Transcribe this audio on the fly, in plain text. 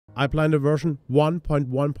I plan the version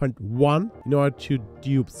 1.1.1 in order to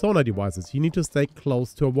dupe Zonai devices. You need to stay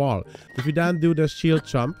close to a wall. If you then do the shield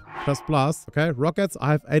jump, press plus, okay, rockets,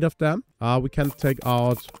 I have 8 of them. We can take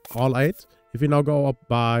out all 8. If you now go up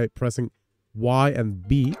by pressing Y and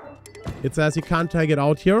B, it says you can't take it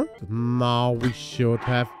out here. Now we should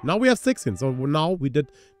have, now we have 16. So now we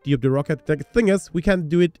did dupe the rocket. The thing is, we can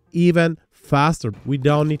do it even faster. We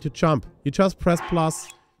don't need to jump. You just press plus.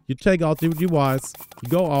 You take out the device, you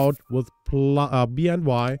go out with B and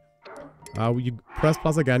Y, you press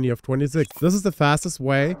plus again, you have 26. This is the fastest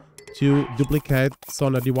way to duplicate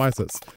Zonai devices.